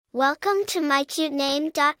Welcome to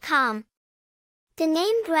mycutename.com. The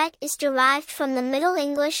name Brett is derived from the Middle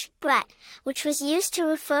English Bret, which was used to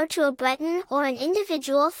refer to a Breton or an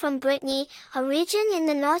individual from Brittany, a region in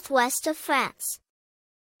the northwest of France.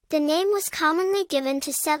 The name was commonly given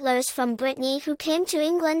to settlers from Brittany who came to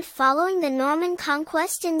England following the Norman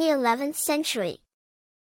conquest in the 11th century.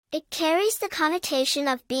 It carries the connotation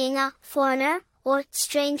of being a foreigner or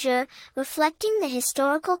stranger, reflecting the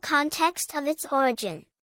historical context of its origin.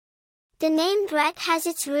 The name Brett has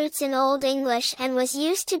its roots in Old English and was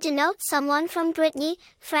used to denote someone from Brittany,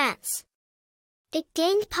 France. It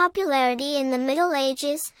gained popularity in the Middle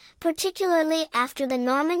Ages, particularly after the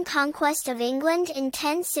Norman conquest of England in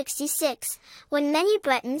 1066, when many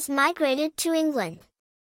Bretons migrated to England.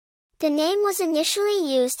 The name was initially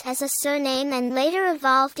used as a surname and later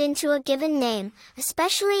evolved into a given name,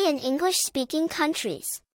 especially in English-speaking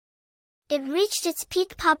countries. It reached its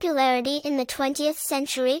peak popularity in the 20th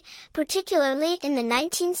century, particularly in the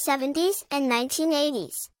 1970s and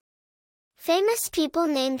 1980s. Famous people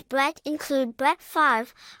named Brett include Brett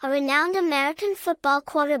Favre, a renowned American football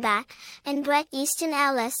quarterback, and Bret Easton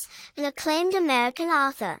Ellis, an acclaimed American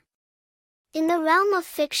author. In the realm of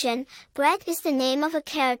fiction, Brett is the name of a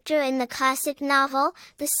character in the classic novel,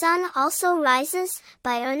 The Sun Also Rises,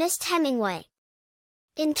 by Ernest Hemingway.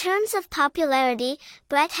 In terms of popularity,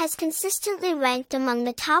 Brett has consistently ranked among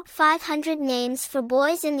the top 500 names for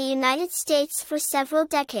boys in the United States for several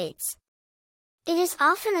decades. It is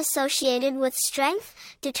often associated with strength,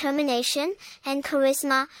 determination, and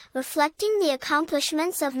charisma, reflecting the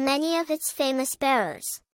accomplishments of many of its famous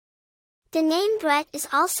bearers. The name Brett is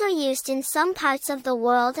also used in some parts of the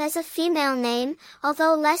world as a female name,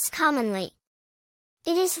 although less commonly.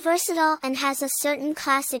 It is versatile and has a certain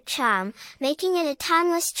classic charm, making it a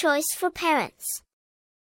timeless choice for parents.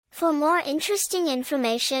 For more interesting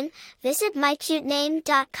information, visit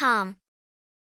mycutename.com.